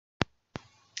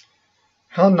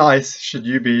How nice should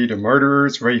you be to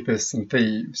murderers, rapists, and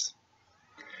thieves?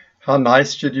 How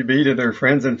nice should you be to their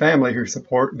friends and family who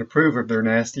support and approve of their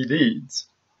nasty deeds?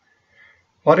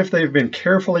 What if they've been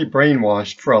carefully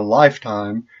brainwashed for a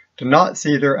lifetime to not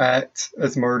see their acts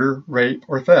as murder, rape,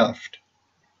 or theft?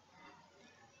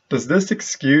 Does this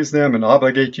excuse them and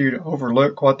obligate you to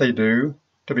overlook what they do,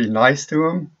 to be nice to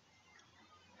them?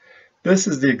 This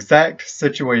is the exact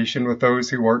situation with those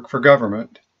who work for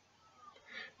government.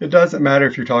 It doesn't matter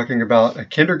if you're talking about a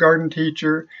kindergarten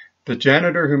teacher, the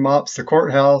janitor who mops the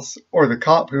courthouse, or the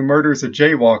cop who murders a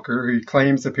jaywalker who he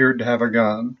claims appeared to have a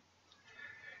gun.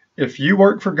 If you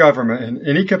work for government in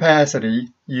any capacity,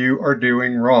 you are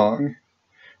doing wrong.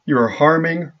 You are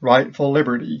harming rightful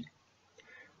liberty.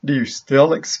 Do you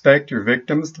still expect your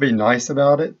victims to be nice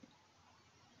about it?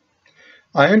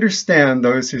 I understand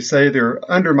those who say they're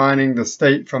undermining the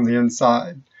state from the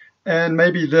inside, and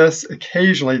maybe this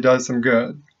occasionally does some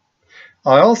good.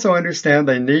 I also understand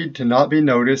they need to not be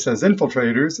noticed as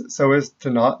infiltrators so as to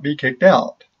not be kicked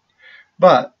out.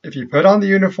 But if you put on the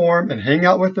uniform and hang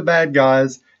out with the bad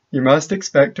guys, you must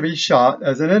expect to be shot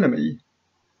as an enemy.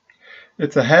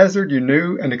 It's a hazard you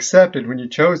knew and accepted when you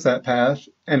chose that path,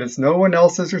 and it's no one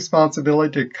else's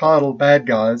responsibility to coddle bad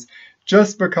guys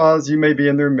just because you may be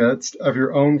in their midst of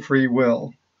your own free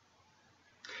will.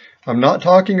 I'm not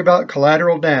talking about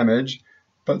collateral damage,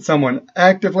 but someone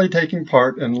actively taking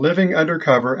part and living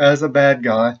undercover as a bad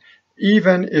guy,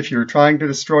 even if you're trying to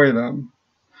destroy them.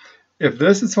 If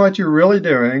this is what you're really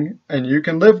doing, and you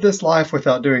can live this life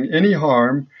without doing any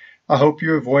harm, I hope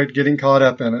you avoid getting caught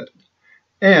up in it.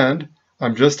 And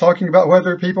I'm just talking about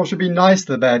whether people should be nice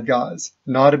to the bad guys,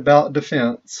 not about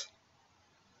defense.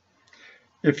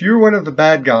 If you're one of the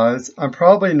bad guys, I'm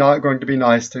probably not going to be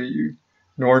nice to you,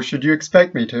 nor should you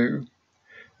expect me to.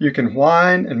 You can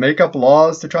whine and make up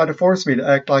laws to try to force me to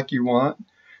act like you want,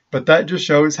 but that just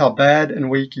shows how bad and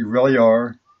weak you really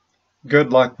are.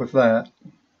 Good luck with that.